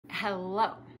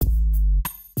Hello.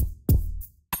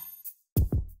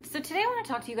 So today I want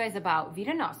to talk to you guys about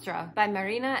Vita Nostra by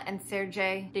Marina and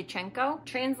Sergei Dechenko,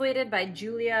 translated by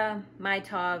Julia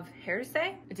Maitov-Hersey.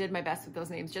 I did my best with those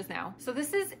names just now. So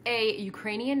this is a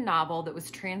Ukrainian novel that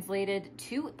was translated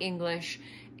to English,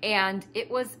 and it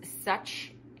was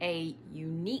such a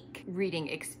unique reading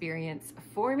experience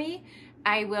for me.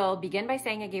 I will begin by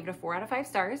saying I gave it a 4 out of 5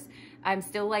 stars. I'm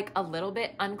still like a little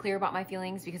bit unclear about my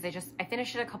feelings because I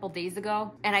finished it a couple days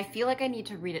ago and I feel like I need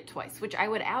to read it twice, which I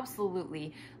would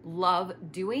absolutely love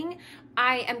doing.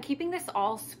 I am keeping this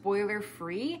all spoiler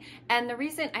free, and the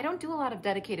reason I don't do a lot of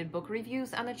dedicated book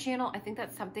reviews on the channel, I think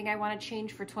that's something I want to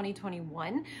change for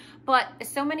 2021, but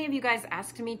so many of you guys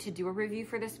asked me to do a review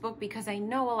for this book because I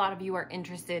know a lot of you are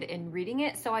interested in reading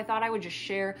it, so I thought I would just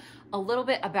share a little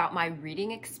bit about my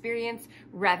reading experience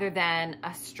rather than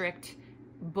a strict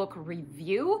book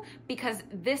review, because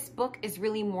this book is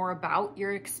really more about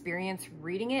your experience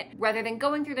reading it rather than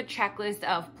going through the checklist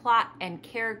of plot and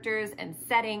characters and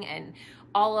setting and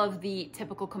all of the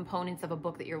typical components of a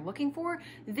book that you're looking for.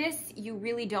 This you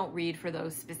really don't read for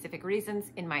those specific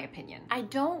reasons, in my opinion. I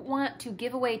don't want to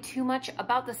give away too much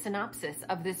about the synopsis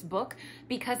of this book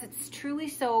because it's truly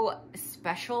so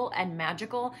special and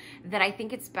magical that I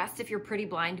think it's best if you're pretty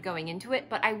blind going into it.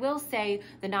 But I will say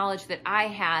the knowledge that I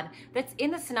had that's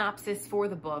in the synopsis for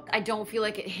the book, I don't feel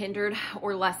like it hindered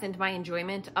or lessened my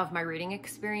enjoyment of my reading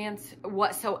experience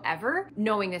whatsoever,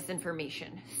 knowing this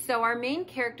information. So our main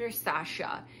character, Sasha,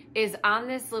 is on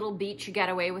this little beach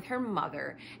getaway with her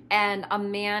mother, and a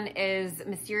man is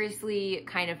mysteriously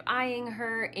kind of eyeing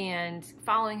her and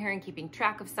following her and keeping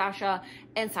track of Sasha,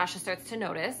 and Sasha starts to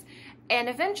notice. And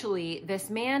eventually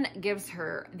this man gives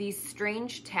her these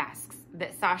strange tasks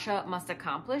that Sasha must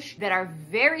accomplish that are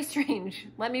very strange.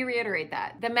 Let me reiterate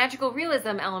that. The magical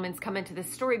realism elements come into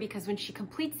this story because when she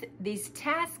completes these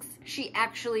tasks, she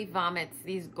actually vomits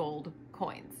these gold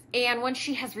coins. And once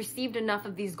she has received enough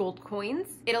of these gold coins,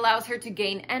 it allows her to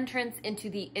gain entrance into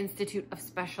the Institute of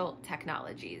Special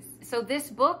Technologies. So this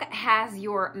book has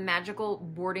your magical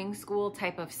boarding school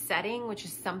type of setting, which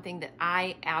is something that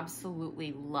I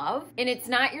absolutely love. And it's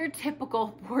not your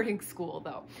typical boarding school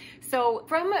though. So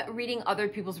from reading other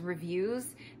people's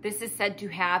reviews, this is said to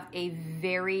have a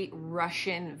very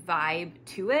Russian vibe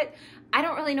to it. I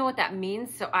don't really know what that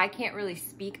means, so I can't really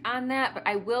speak on that, but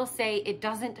I will say it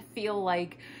doesn't feel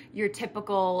like your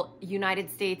typical United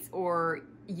States or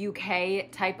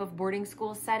UK type of boarding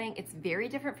school setting. It's very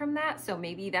different from that, so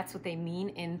maybe that's what they mean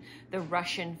in the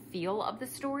Russian feel of the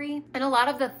story. And a lot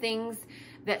of the things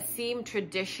that seem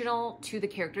traditional to the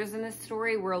characters in this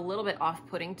story were a little bit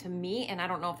off-putting to me, and I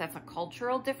don't know if that's a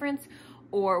cultural difference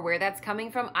or where that's coming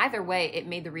from. Either way, it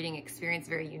made the reading experience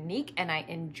very unique, and I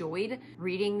enjoyed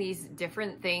reading these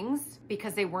different things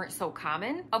because they weren't so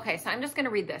common. Okay, so I'm just gonna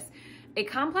read this. A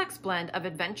complex blend of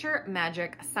adventure,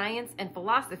 magic, science, and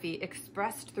philosophy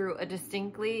expressed through a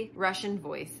distinctly Russian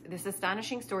voice. This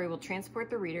astonishing story will transport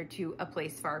the reader to a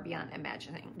place far beyond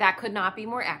imagining. That could not be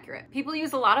more accurate. People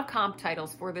use a lot of comp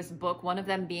titles for this book, one of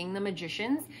them being The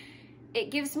Magicians. It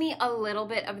gives me a little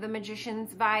bit of The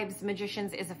Magicians vibes.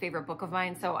 Magicians is a favorite book of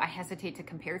mine, so I hesitate to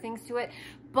compare things to it.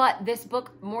 But this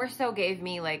book more so gave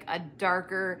me like a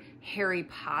darker Harry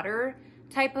Potter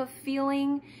type of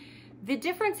feeling. The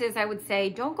difference is, I would say,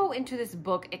 don't go into this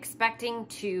book expecting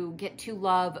to get to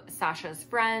love Sasha's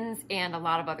friends and a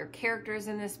lot of other characters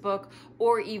in this book,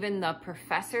 or even the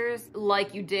professors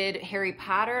like you did Harry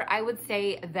Potter. I would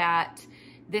say that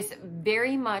this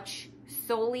very much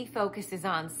solely focuses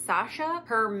on Sasha,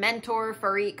 her mentor,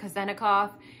 Farit Kozenikov,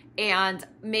 and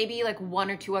maybe like 1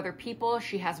 or 2 other people.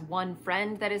 She has one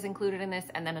friend that is included in this,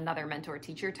 and then another mentor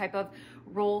teacher type of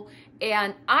role.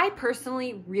 And I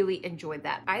personally really enjoyed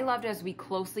that. I loved as we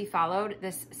closely followed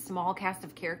this small cast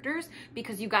of characters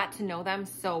because you got to know them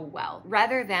so well,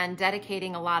 rather than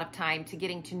dedicating a lot of time to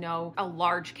getting to know a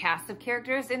large cast of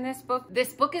characters in this book.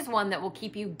 This book is one that will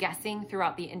keep you guessing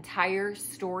throughout the entire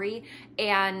story.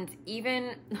 And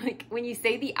even like when you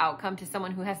say the outcome to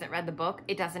someone who hasn't read the book,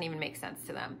 it doesn't even make sense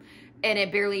to them. And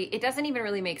it doesn't even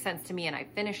really make sense to me, and I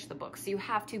finished the book. So you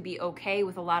have to be okay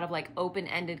with a lot of like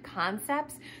open-ended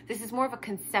concepts. This is more of a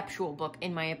conceptual book,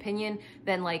 in my opinion,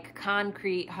 than like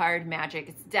concrete, hard magic.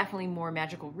 It's definitely more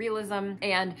magical realism,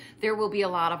 and there will be a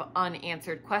lot of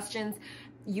unanswered questions.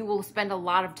 You will spend a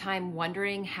lot of time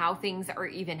wondering how things are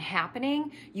even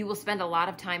happening. You will spend a lot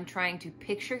of time trying to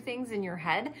picture things in your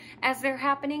head as they're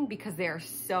happening because they are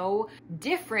so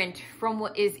different from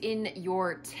what is in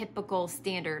your typical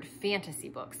standard fantasy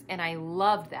books. And I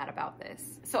loved that about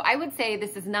this. So I would say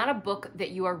this is not a book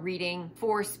that you are reading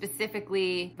for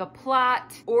specifically the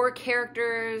plot or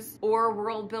characters or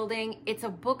world building. It's a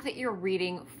book that you're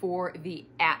reading for the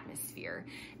atmosphere.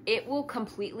 It will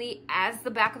completely, as the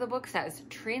back of the book says,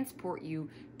 transport you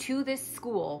to this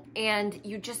school, and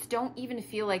you just don't even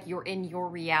feel like you're in your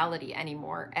reality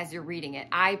anymore as you're reading it.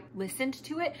 I listened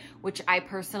to it, which I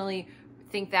personally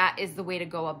think that is the way to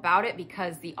go about it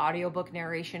because the audiobook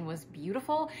narration was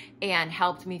beautiful and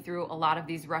helped me through a lot of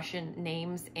these Russian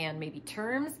names and maybe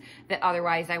terms that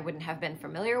otherwise I wouldn't have been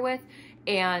familiar with.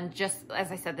 And just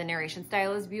as I said, the narration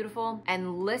style is beautiful,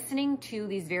 and listening to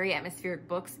these very atmospheric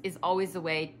books is always the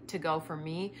way to go for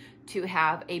me to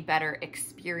have a better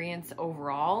experience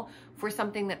overall for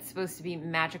something that's supposed to be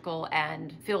magical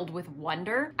and filled with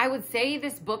wonder. I would say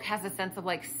this book has a sense of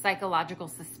like psychological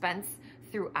suspense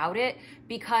throughout it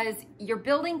because you're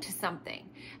building to something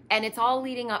and it's all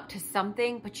leading up to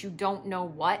something, but you don't know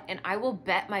what. And I will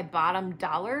bet my bottom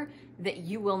dollar that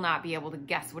you will not be able to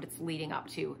guess what it's leading up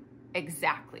to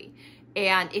exactly.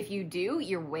 And if you do,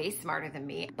 you're way smarter than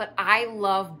me. But I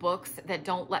love books that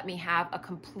don't let me have a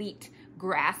complete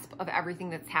grasp of everything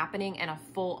that's happening and a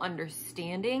full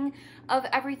understanding of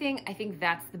everything. I think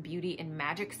that's the beauty in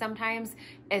magic sometimes,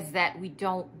 is that we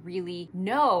don't really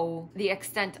know the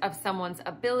extent of someone's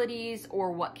abilities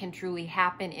or what can truly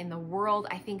happen in the world.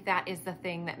 I think that is the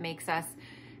thing that makes us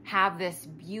have this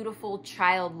beautiful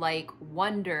childlike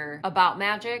wonder about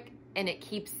magic, and it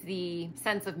keeps the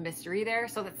sense of mystery there.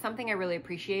 So that's something I really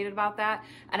appreciated about that.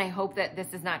 And I hope that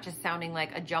this is not just sounding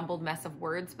like a jumbled mess of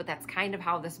words, but that's kind of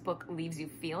how this book leaves you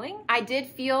feeling. I did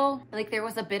feel like there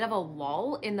was a bit of a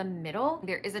lull in the middle.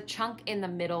 There is a chunk in the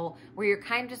middle where you're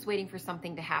kind of just waiting for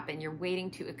something to happen. You're waiting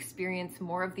to experience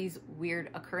more of these weird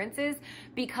occurrences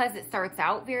because it starts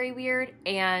out very weird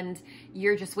and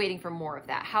you're just waiting for more of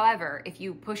that. However, if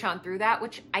you push on through that,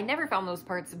 which I never found those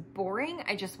parts boring,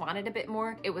 I just wanted a bit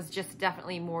more. It was just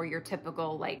definitely more your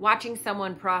typical, like watching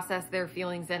someone process their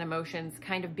feelings and emotions,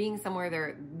 kind of being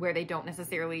somewhere where they don't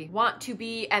necessarily want to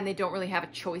be and they don't really have a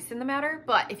choice in the matter.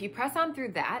 But if you press on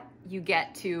through that, you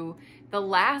get to the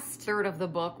last third of the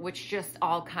book, which just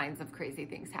all kinds of crazy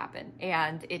things happen.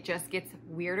 And it just gets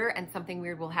weirder and something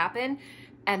weird will happen.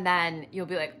 And then you'll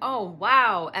be like, oh,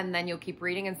 wow. And then you'll keep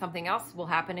reading and something else will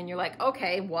happen. And you're like,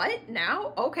 okay, what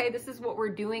now? Okay, this is what we're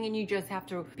doing. And you just have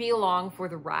to be along for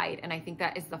the ride. And I think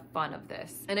that is the fun of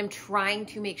this. And I'm trying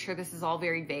to make sure this is all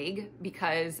very vague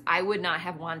because I would not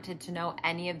have wanted to know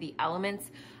any of the elements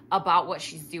about what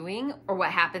she's doing or what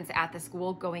happens at the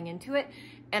school going into it.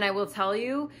 And I will tell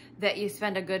you that you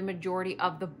spend a good majority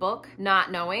of the book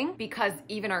not knowing because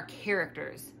even our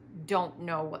characters don't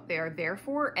know what they're there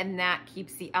for, and that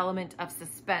keeps the element of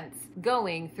suspense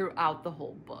going throughout the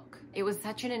whole book. It was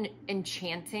such an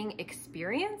enchanting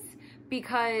experience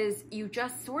because you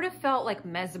just sort of felt like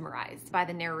mesmerized by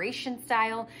the narration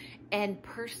style. And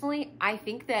personally, I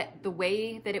think that the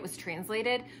way that it was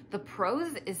translated, the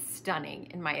prose is stunning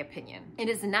in my opinion. It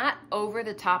is not over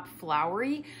the top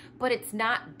flowery, but it's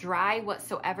not dry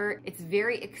whatsoever. It's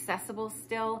very accessible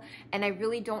still. And I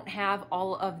really don't have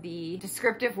all of the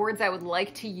descriptive words I would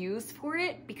like to use for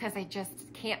it because I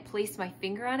just can't place my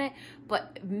finger on it.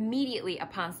 But immediately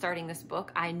upon starting this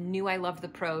book, I knew I loved the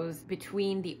prose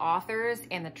between the authors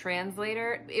and the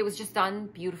translator. It was just done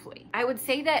beautifully. I would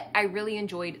say that I really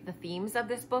enjoyed the themes of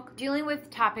this book, dealing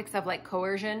with topics of like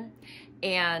coercion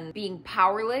and being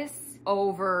powerless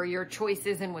over your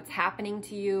choices and what's happening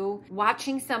to you,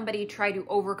 watching somebody try to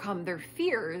overcome their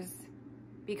fears,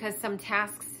 because some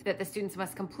tasks that the students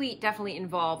must complete definitely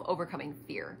involve overcoming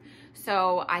fear.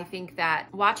 So I think that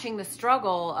watching the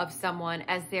struggle of someone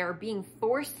as they're being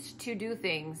forced to do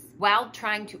things while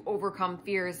trying to overcome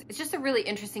fears, it's just a really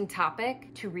interesting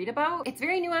topic to read about. It's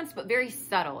very nuanced, but very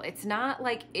subtle. It's not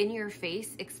like in your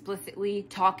face explicitly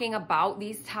talking about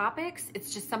these topics.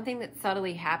 It's just something that's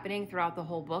subtly happening throughout the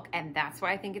whole book. And that's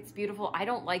why I think it's beautiful. I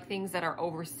don't like things that are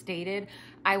overstated.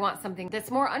 I want something that's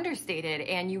more understated,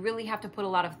 and you really have to put a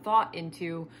lot of thought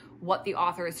into what the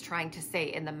author is trying to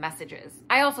say in the messages.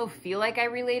 I also feel like I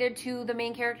related to the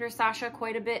main character, Sasha,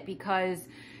 quite a bit because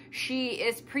she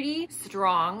is pretty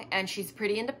strong and she's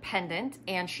pretty independent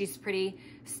and she's pretty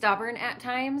stubborn at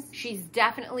times. She's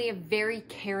definitely very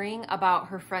caring about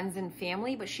her friends and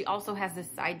family, but she also has this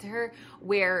side to her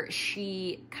where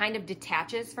she kind of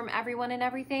detaches from everyone and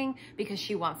everything because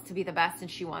she wants to be the best and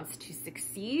she wants to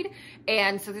succeed.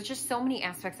 And so there's just so many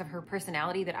aspects of her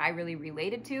personality that I really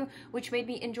related to, which made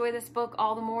me enjoy this book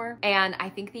all the more. And I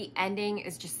think the ending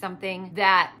is just something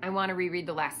that I want to reread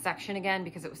the last section again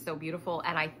because it was so beautiful.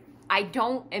 And I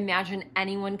don't imagine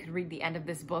anyone could read the end of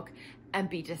this book and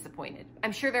be disappointed.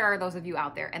 I'm sure there are those of you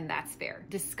out there, and that's fair.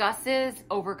 Discusses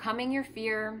overcoming your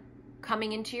fear,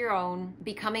 coming into your own,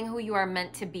 becoming who you are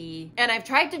meant to be. And I've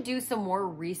tried to do some more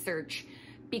research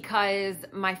because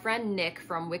my friend Nick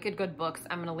from Wicked Good Books,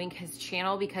 I'm gonna link his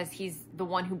channel because he's the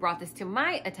one who brought this to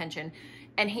my attention.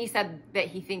 And he said that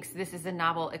he thinks this is a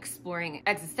novel exploring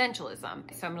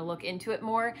existentialism. So I'm gonna look into it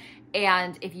more.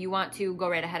 And if you want to, go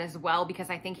right ahead as well, because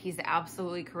I think he's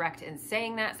absolutely correct in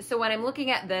saying that. So when I'm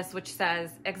looking at this, which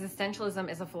says existentialism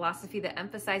is a philosophy that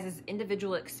emphasizes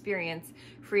individual experience,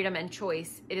 freedom, and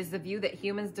choice. It is the view that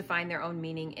humans define their own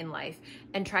meaning in life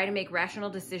and try to make rational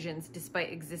decisions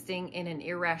despite existing in an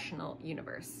irrational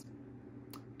universe.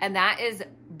 And that is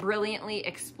brilliantly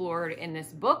explored in this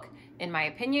book, in my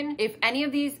opinion. If any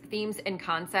of these themes and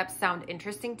concepts sound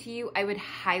interesting to you, I would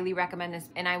highly recommend this,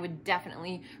 and I would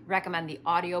definitely recommend the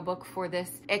audiobook for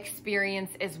this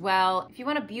experience as well. If you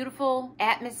want a beautiful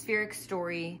atmospheric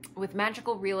story with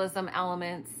magical realism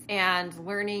elements and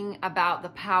learning about the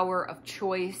power of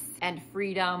choice and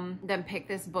freedom, then pick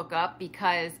this book up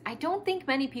because I don't think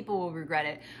many people will regret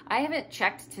it. I haven't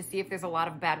checked to see if there's a lot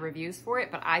of bad reviews for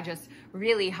it, but I just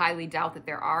really highly doubt that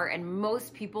there are. And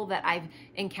most people that I've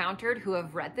encountered who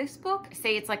have read this book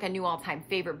say it's like a new all-time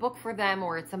favorite book for them,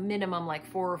 or it's a minimum like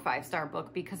 4 or 5 star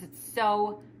book because it's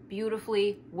so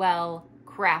beautifully well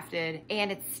crafted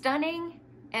and it's stunning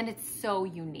and it's so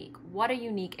unique. What a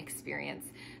unique experience.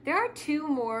 There are 2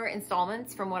 more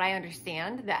installments from what I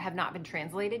understand that have not been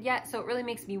translated yet, so it really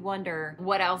makes me wonder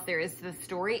what else there is to the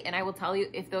story. And I will tell you,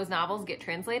 if those novels get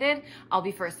translated, I'll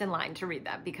be first in line to read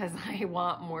them because I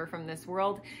want more from this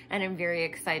world, and I'm very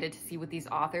excited to see what these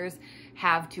authors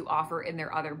have to offer in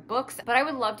their other books. But I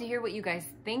would love to hear what you guys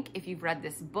think if you've read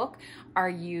this book. Are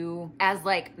you as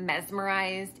like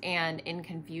mesmerized and in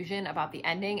confusion about the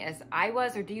ending as I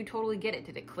was, or do you totally get it?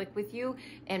 Did it click with you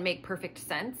and make perfect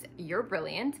sense? You're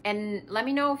brilliant. And let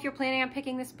me know if you're planning on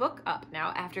picking this book up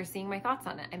now after seeing my thoughts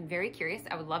on it. I'm very curious.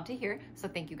 I would love to hear. So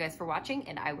thank you guys for watching,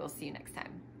 and I will see you next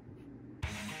time.